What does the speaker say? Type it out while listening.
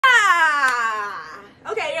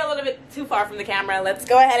too far from the camera. Let's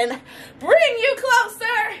go ahead and bring you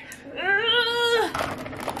closer.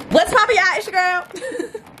 What's poppin', y'all? It's your girl.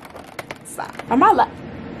 Stop. Are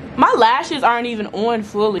my lashes aren't even on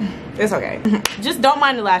fully. It's okay. Just don't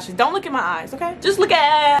mind the lashes. Don't look at my eyes, okay? Just look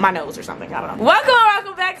at my nose or something. I don't know.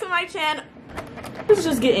 Welcome back to my channel. This is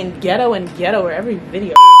just getting ghetto and ghettoer every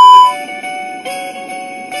video.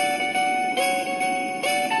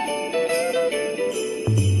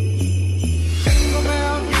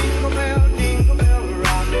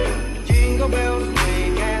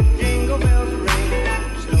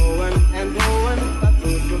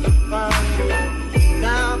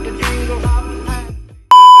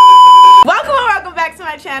 Welcome back to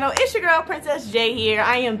my channel. It's your girl Princess J here.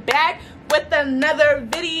 I am back with another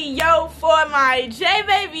video for my J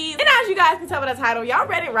babies. And as you guys can tell by the title, y'all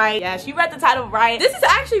read it right. Yes, you read the title right. This is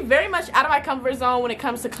actually very much out of my comfort zone when it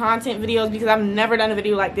comes to content videos because I've never done a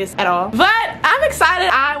video like this at all. But I'm excited.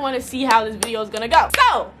 I want to see how this video is gonna go.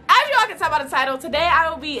 So as you all can tell by the title, today I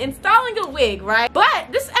will be installing a wig, right?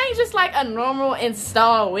 But this ain't just like a normal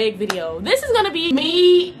install wig video. This is gonna be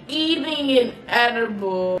me eating an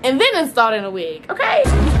edible and then installing a wig, okay?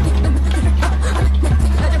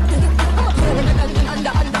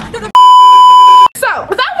 So,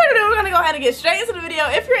 without further ado, we're gonna go ahead and get straight into the video.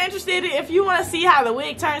 If you're interested, if you wanna see how the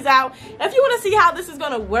wig turns out, if you wanna see how this is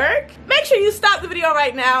gonna work, make sure you stop the video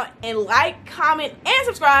right now and like, comment, and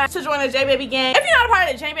subscribe to join the J Baby gang. If you're not a part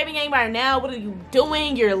of the J Baby gang by now, what are you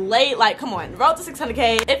doing? You're late. Like, come on, road to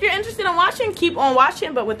 600K. If you're interested in watching, keep on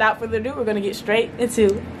watching, but without further ado, we're gonna get straight into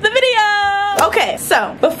the video. Okay,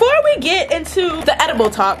 so before we get into the edible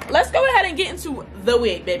talk, let's go ahead and get into the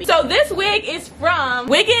wig, baby. So this wig is from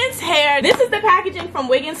Wiggins Hair. This is the packaging from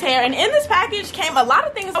Wiggins Hair, and in this package came a lot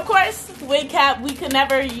of things. Of course, wig cap. We could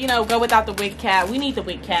never, you know, go without the wig cap. We need the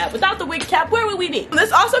wig cap. Without the wig cap, where would we be?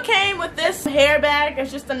 This also came with this hair bag.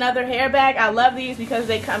 It's just another hair bag. I love these because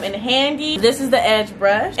they come in handy. This is the edge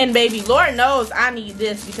brush, and baby, Lord knows I need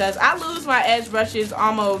this because I lose my edge brushes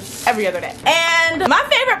almost every other day. And my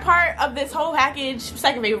favorite part of this whole package,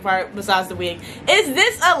 second favorite part besides the wig, is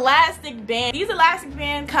this elastic band. These elastic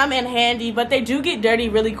bands come in handy, but they do get dirty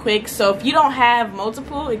really quick. So if you don't have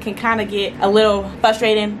multiple, it can kind of get a little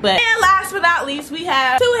frustrating. But and last but not least, we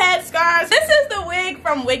have two head scarves. This is the wig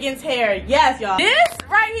from Wiggins Hair. Yes, y'all. This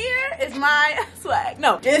right here is my swag.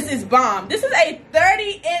 No, this is bomb. This is a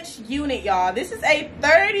 30-inch unit, y'all. This is a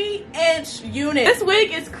 30-inch unit. This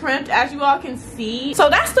wig is crimped, as you all can see. So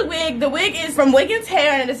that's the wig. The wig is from Wiggins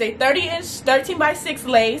Hair, and it is a 30-inch 13x6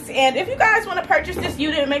 lace. And if you guys want to purchase this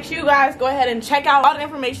unit, make sure you guys go ahead and check out all the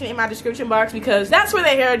information in my description box because that's where the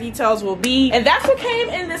hair details will be. And that's what came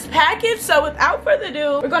in this package. So without further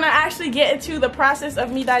ado, we're gonna actually get into the process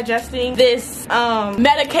of me digesting this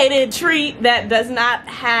medicated treat that does not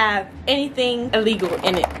have anything illegal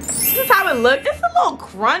in it. This is how it looks. It's a little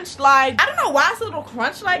crunch, like, I don't know why it's a little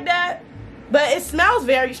crunch like that, but it smells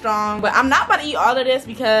very strong. But I'm not about to eat all of this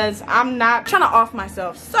because I'm not trying to off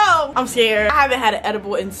myself. So I'm scared. I haven't had an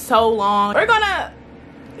edible in so long. We're gonna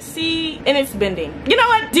see, and it's bending. You know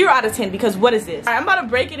what? 0 out of 10 because what is this? All right, I'm about to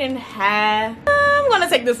break it in half. I'm gonna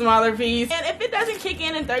take the smaller piece, and if it doesn't kick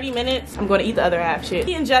in 30 minutes, I'm gonna eat the other half. Shit.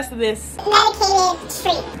 Ingest this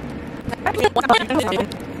medicated treat.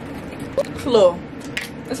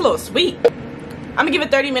 It's a little sweet. I'm gonna give it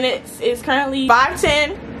 30 minutes. It's currently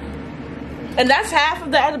 5:10, and that's half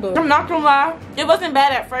of the edible. I'm not gonna lie, it wasn't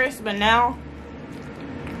bad at first, but now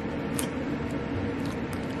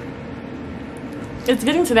it's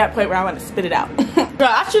getting to that point where I want to spit it out. Bro,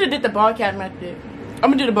 I should have did the ball cap method. I'm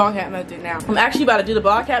gonna do the ball cap method now. I'm actually about to do the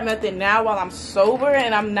ball cap method now while I'm sober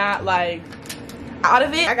and I'm not like out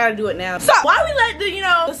of it. I gotta do it now. So while we let the, you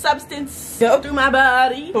know, the substance go through my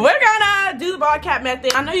body, we're gonna do the ball cap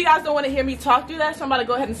method. I know you guys don't want to hear me talk through that, so I'm about to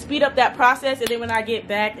go ahead and speed up that process, and then when I get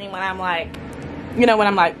back and when I'm like, you know, when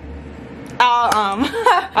I'm like,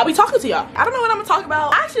 I'll be talking to y'all. I don't know what I'm gonna talk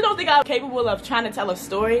about. I actually don't think I'm capable of trying to tell a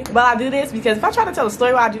story while I do this, because if I try to tell a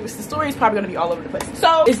story while I do this, the story is probably gonna be all over the place.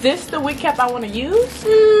 So is this the wig cap I want to use?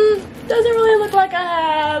 Doesn't really look like I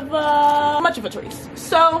have much of a choice.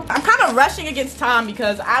 So I'm kind of rushing against time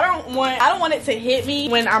because I don't want it to hit me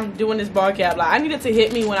when I'm doing this ball cap. Like, I need it to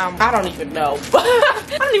hit me when I don't even know.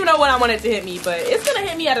 I don't even know when I want it to hit me, but it's gonna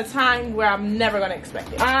hit me at a time where I'm never gonna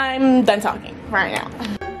expect it. I'm done talking right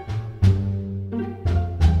now.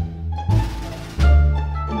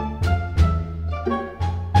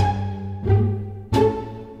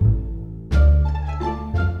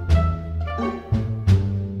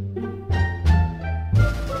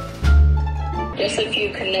 Just a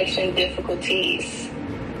few connection difficulties.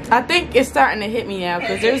 I think it's starting to hit me now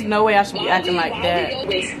because there's no way I should be acting like that. Why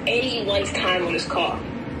would you waste anyone's time on this call?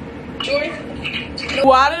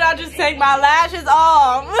 Why did I just take my lashes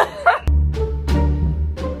off?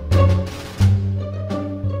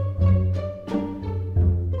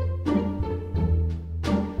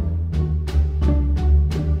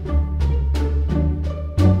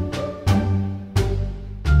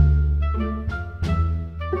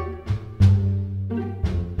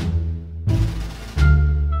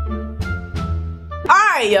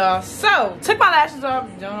 Y'all, so took my lashes off.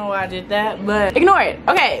 Don't know why I did that, but ignore it.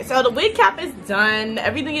 Okay, so the wig cap is done,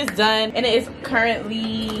 everything is done, and it is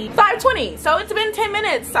currently 5:20, so it's been 10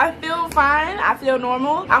 minutes. I feel fine, I feel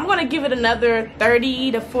normal. I'm gonna give it another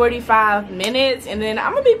 30 to 45 minutes, and then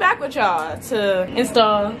I'm gonna be back with y'all to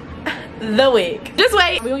install the wig. Just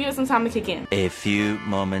wait, we'll give it some time to kick in. A few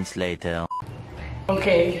moments later.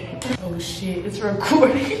 Okay. Oh shit, it's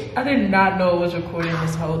recording. I did not know it was recording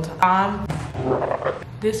this whole time.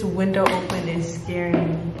 This window open is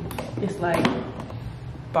scaring me. It's like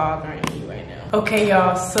bothering me right now. Okay,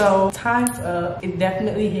 y'all, so time's up. It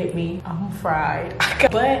definitely hit me. I'm fried.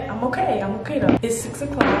 But I'm okay. I'm okay though. It's 6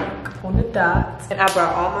 o'clock on the dot. And I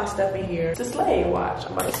brought all my stuff in here to slay. Watch,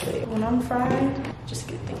 I'm about to slay. When I'm fried, just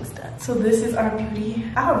get things done. So this is our beauty.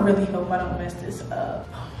 I really hope I don't mess this up.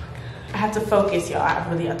 Oh my God. I have to focus, y'all. I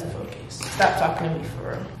really have to focus. Stop talking to me for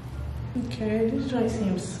real. Okay, this joint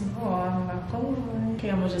seems small. I'm not gonna lie. Okay,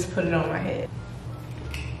 I'm gonna just put it on my head.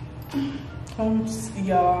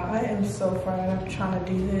 Y'all, I am so fried. I'm trying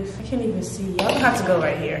to do this. I can't even see. Y'all have to go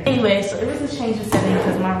right here. Anyway, so it was a change of setting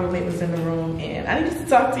because my roommate was in the room and I needed to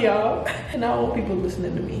talk to y'all. And I don't want people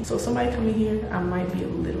listening to me. So somebody coming here, I might be a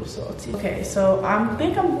little salty. Okay, so I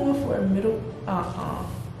think I'm going for a middle,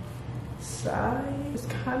 side. It's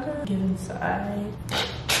kind of getting side.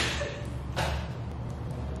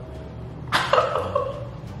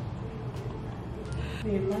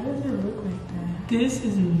 Wait, why does it look like that? This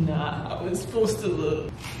is not how it's supposed to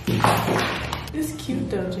look. It's cute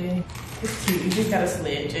though, Jay. It's cute. You just gotta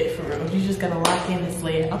slay it, Jay, for real. You just gotta lock in and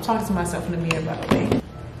slay it. I'm talking to myself in the mirror, by the way.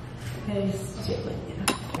 Hey, it's Jay,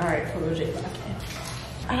 yeah. Alright, for real, Jay, lock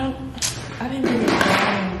in. I didn't really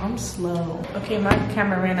I'm slow. Okay, my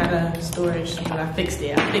camera ran out of storage, but I fixed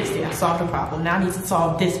it. I solved the problem. Now I need to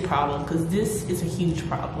solve this problem because this is a huge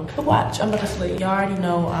problem. But watch, I'm gonna slay. Y'all already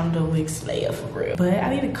know I'm the wig slayer for real. But I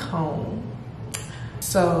need a comb.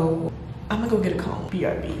 So I'm gonna go get a comb.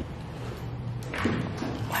 BRB.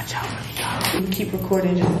 Watch out, y'all. Keep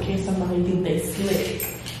recording just in case somebody think they slick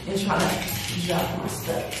and try to drop my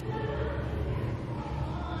stuff.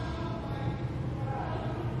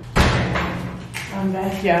 I'm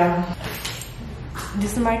back, y'all. Did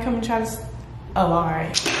somebody come and try to? Oh, all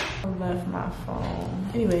right. I left my phone.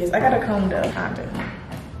 Anyways, I got a comb though, kinda.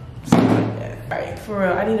 Something like that. All right, for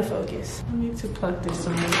real, I need to focus. I need to pluck this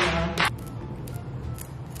some more, y'all.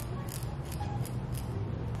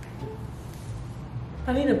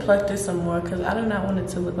 I need to pluck this some more because I do not want it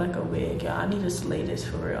to look like a wig, y'all. I need to slay this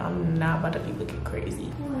for real. I'm not about to be looking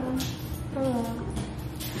crazy.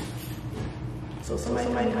 So somebody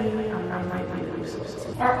might be resources.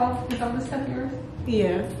 Are all is all this stuff yours?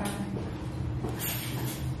 Yeah. Okay.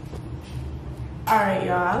 Alright,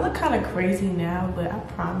 y'all. I look kind of crazy now, but I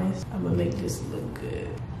promise I'm gonna make this look good.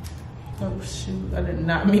 Oh shoot, I did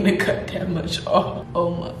not mean to cut that much off. Oh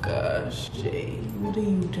my gosh, Jay, what are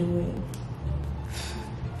you doing?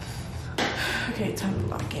 Okay, time to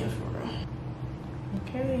lock in for real.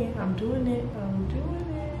 Okay, I'm doing it. I'm doing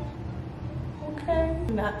it. Okay,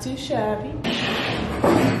 not too shabby.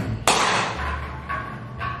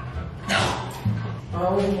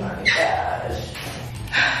 Oh my gosh.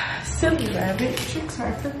 Silly rabbit, tricks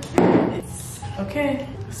are for kids. Okay,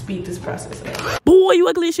 speed this process up. Boy, you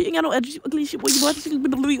ugly as shit. You ain't got no edges. You ugly as shit, boy. You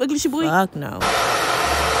ugly as shit, boy. Fuck no.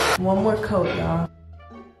 One more coat, y'all.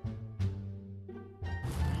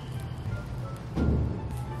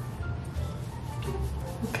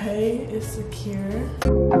 Okay, it's secure.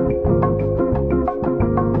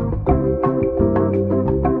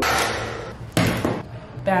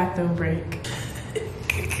 Bathroom break.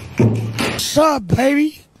 What's up,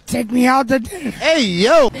 baby? Take me out to dinner. Hey,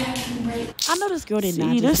 yo. I know this girl did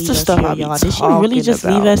not See, just this leave the stuff us I here, be y'all. Did she really just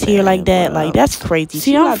talking leave us here about, like that? man, Like, that's crazy.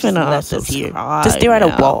 See, She I'm not just finna left us here unsubscribe to stare at a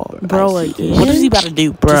now. wall. Bro, Like, what is he about to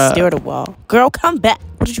do? Bruh. Just stare at a wall. Girl, come back.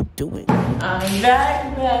 What are you doing? I'm back.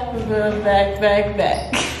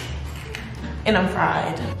 And I'm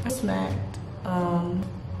fried. I'm smacked.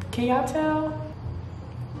 Can y'all tell?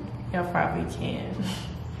 Y'all probably can.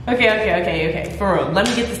 Okay. For real. Let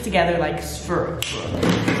me get this together, like, for real.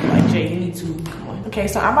 Like, Jay, you need to, come on. Okay,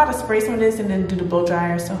 so I'm about to spray some of this and then do the blow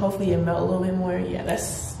dryer, so hopefully it melt a little bit more. Yeah, that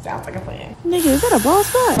sounds like a plan. Nigga, is that a ball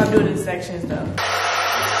spot? I'm doing it in sections, though.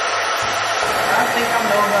 I think I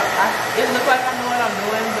know it look like I know what I'm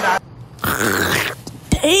doing, but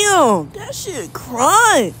Damn, that shit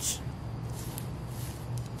crunch.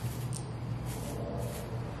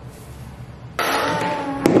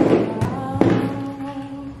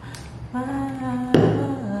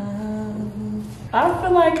 I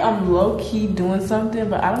feel like I'm low-key doing something,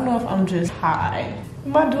 but I don't know if I'm just high.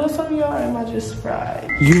 Am I doing something, y'all, or am I just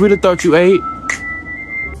fried? You really thought you ate?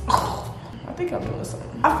 I think I'm doing something.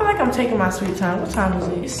 I feel like I'm taking my sweet time. What time is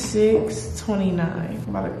it? It's 6:29.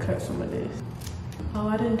 I'm about to cut some of this. Oh,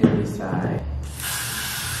 I didn't do this side.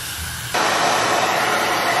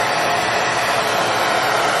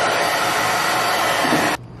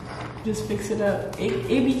 Just fix it up. It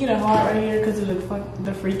be getting hard right here because of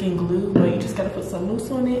the freaking glue, but you just gotta put some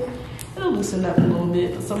mousse on it. It'll loosen up a little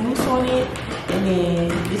bit. Put some mousse on it, and then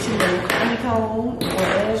get your little honeycomb or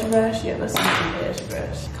edge brush. Yeah, let's use the edge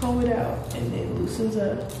brush. Comb it out, and then loosens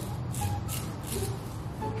up.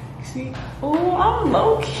 See? Oh, I'm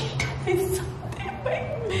low key doing something. Wait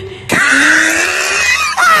a minute.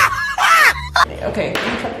 Okay, let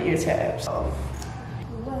me cut the ear tabs off.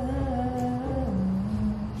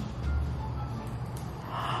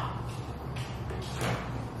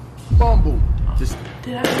 Bumble. Just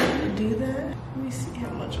Did I really do that? Let me see how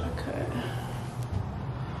much I cut.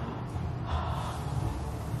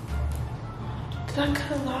 Did I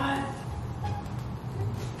cut a lot?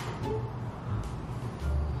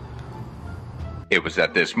 It was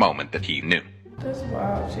at this moment that he knew. That's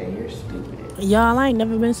wild, Jay. You're stupid. Y'all, I ain't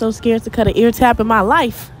never been so scared to cut an ear tap in my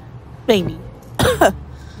life. Baby.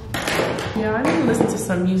 Yeah, I need to listen to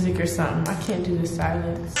some music or something. I can't do the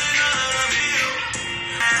silence.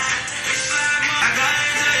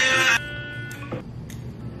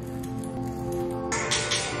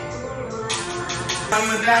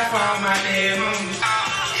 I'm back on my damn.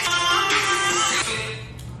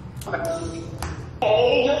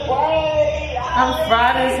 I'm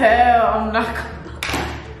fried as hell. I'm not gonna.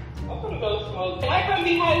 I'm gonna go smoke. Can I come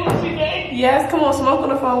be high with you today? Yes, come on, smoke on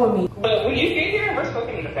the phone with me. But when you get here, we're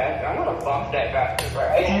smoking in the bathroom. I'm gonna bump that bathroom,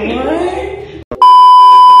 right?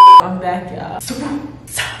 What? I'm back, y'all.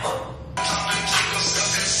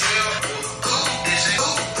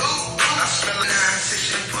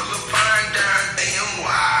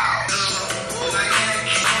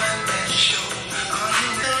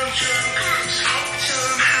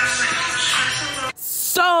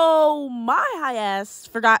 So my high ass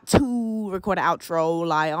forgot to record an outro.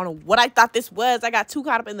 Like, I don't know what I thought this was. I got too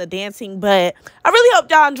caught up in the dancing, but I really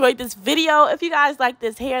hope y'all enjoyed this video. If you guys like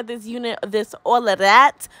this hair, this unit, this, all of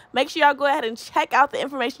that, make sure y'all go ahead and check out the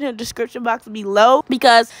information in the description box below,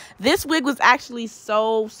 because this wig was actually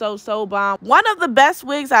so bomb. One of the best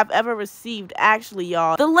wigs I've ever received, actually,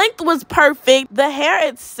 y'all. The length was perfect. The hair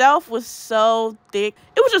itself was so thick.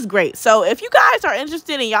 It was just great. So if you guys are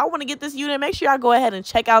interested and y'all want to get this unit, make sure y'all go ahead and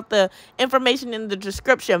check out the information in the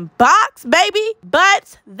description box, baby.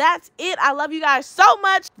 But that's it. I love you guys so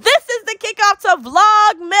much. This is the kickoff to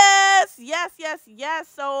Vlogmas. Yes.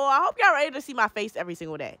 So I hope y'all ready to see my face every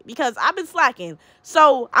single day, because I've been slacking.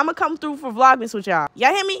 So I'm gonna come through for Vlogmas with y'all.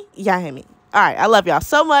 Y'all hear me? Y'all hear me? All right. I love y'all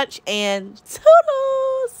so much, and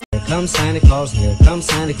toodles. Here comes Santa Claus, here comes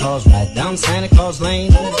Santa Claus, right down Santa Claus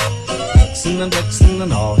Lane. Vixen and Blitzen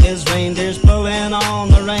and all his reindeers pulling on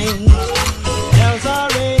the reins.